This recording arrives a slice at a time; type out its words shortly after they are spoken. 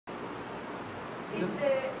Is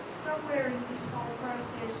there somewhere in this whole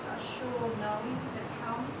process a sure knowing that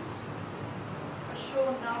comes? A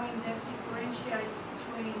sure knowing that differentiates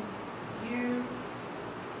between you,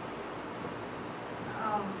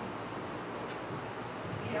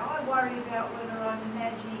 I worry about whether I'm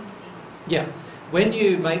imagining things. Yeah. When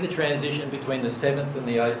you make the transition between the 7th and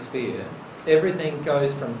the 8th sphere, everything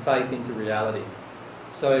goes from faith into reality.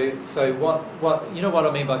 So what you know what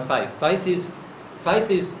I mean by faith?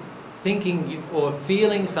 Faith is thinking or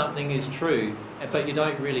feeling something is true, but you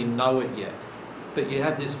don't really know it yet. But you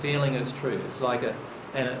have this feeling it's true. It's like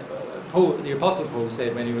the Apostle Paul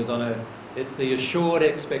said when he was on it's the assured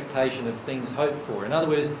expectation of things hoped for. In other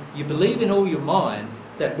words, you believe in all your mind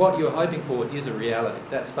that what you're hoping for is a reality.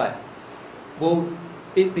 That's faith. Well,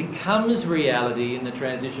 it becomes reality in the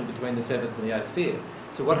transition between the 7th and the 8th sphere.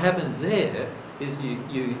 So what happens there is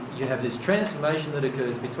you have this transformation that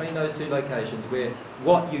occurs between those two locations where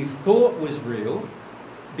what you thought was real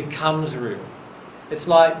becomes real. It's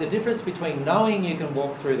like the difference between knowing you can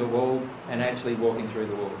walk through the wall and actually walking through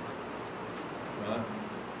the wall. Right?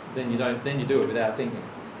 Then you do it without thinking.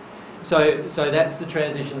 So that's the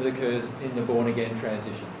transition that occurs in the born again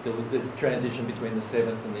transition. There's a transition between the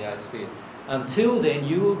 7th and the 8th sphere. Until then,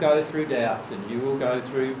 you will go through doubts and you will go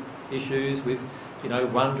through issues with,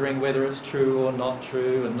 wondering whether it's true or not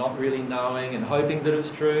true, and not really knowing and hoping that it's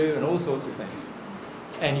true, and all sorts of things.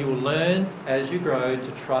 And you will learn as you grow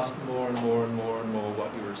to trust more and more and more and more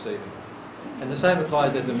what you're receiving. And the same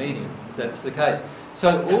applies as a medium. That's the case.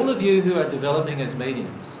 So all of you who are developing as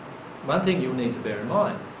mediums, one thing you'll need to bear in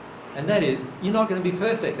mind, and that is you're not going to be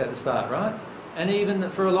perfect at the start, right? And even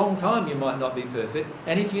for a long time you might not be perfect.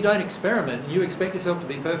 And if you don't experiment and you expect yourself to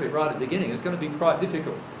be perfect right at the beginning, it's going to be quite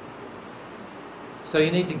difficult. So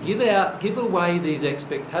you need to give away these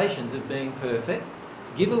expectations of being perfect.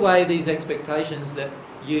 Give away these expectations that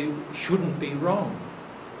you shouldn't be wrong.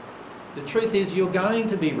 The truth is you're going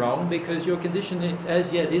to be wrong because your condition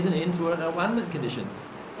as yet isn't into an abundant condition.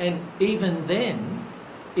 And even then,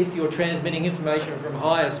 if you're transmitting information from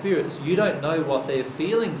higher spirits, you don't know what their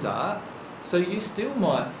feelings are, so you still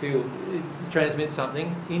might transmit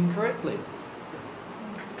something incorrectly.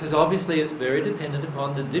 Because obviously it's very dependent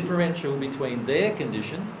upon the differential between their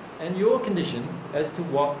condition and your condition as to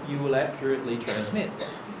what you will accurately transmit.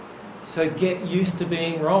 So get used to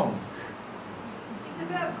being wrong. It's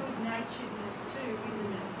about good-naturedness too,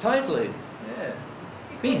 isn't it? Totally, yeah.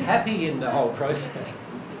 Be happy in the whole process.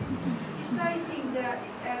 You say things out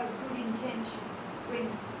of good intention when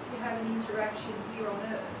you have an interaction here on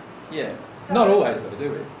Earth. Yeah. So, not always though,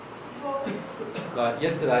 do we? Well, Like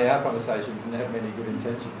yesterday, our conversation didn't have many good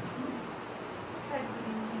intentions. had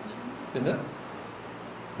good intentions. Didn't it?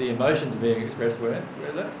 The emotions being expressed were they?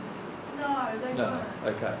 No, they No.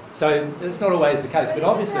 weren't. Okay. So it's not always the case, but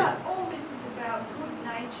obviously. All this is about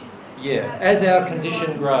good-naturedness. Yeah. As our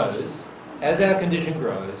condition grows,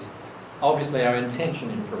 obviously our intention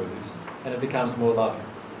improves and it becomes more loving.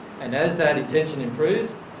 And as that intention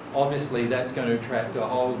improves, obviously that's going to attract a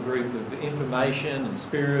whole group of information and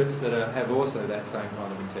spirits that have also that same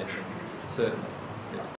kind of intention, certainly.